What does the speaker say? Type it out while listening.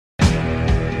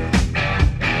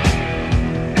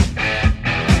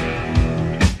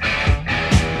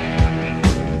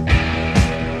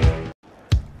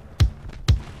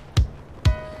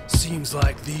Seems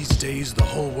like these days the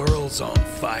whole world's on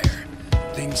fire.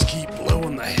 Things keep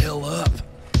blowing the hell up.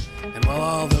 And while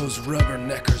all those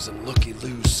rubberneckers and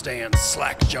looky-loos stand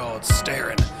slack-jawed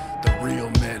staring, the real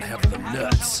men have the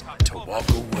nuts to walk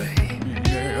away.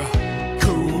 Yeah,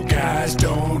 cool guys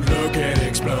don't look at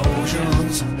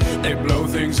explosions. They blow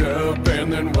things up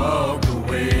and then walk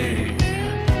away.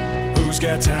 Who's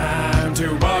got time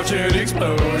to watch an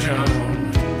explosion?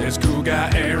 There's cool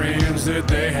guy areas that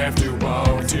they have to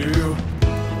walk to.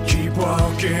 Keep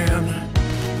walking,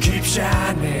 keep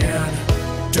shining.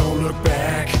 Don't look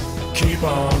back, keep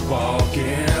on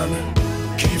walking.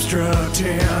 Keep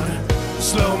strutting,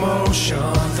 slow motion.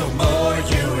 The more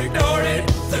you ignore it,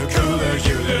 the cooler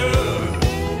you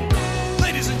look.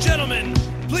 Ladies and gentlemen,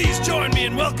 please join me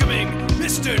in welcoming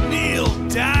Mr. Neil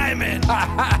Diamond.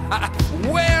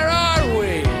 Where are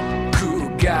we? Cool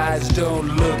guys don't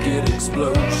look at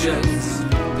explosions.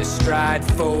 They stride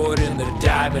forward in their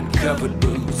diamond-covered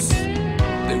boots.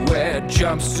 They wear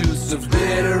jumpsuits of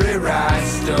glittery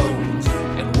rhinestones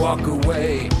and walk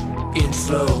away in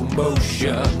slow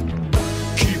motion.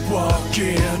 Keep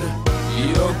walking,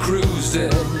 You're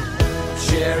cruising,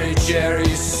 cherry, cherry,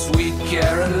 sweet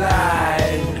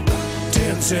Caroline.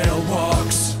 Denzel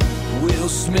walks, Will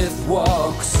Smith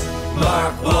walks,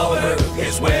 Mark Wahlberg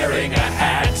is wearing a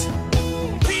hat.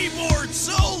 Keyboard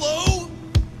solo,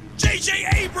 J.J.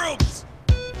 Abrams.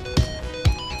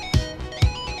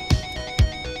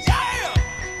 yeah!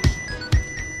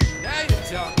 Now you're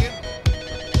talking.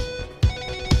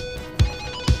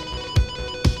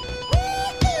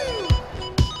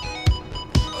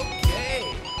 Okay.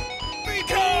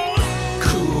 Because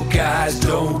Cool guys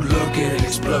don't look at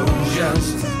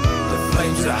explosions. The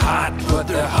flames are hot, but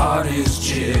their heart is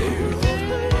chilled.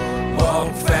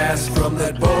 Walk fast from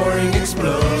that boring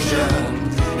explosion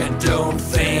and don't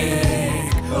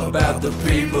think about the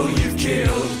people you've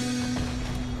killed.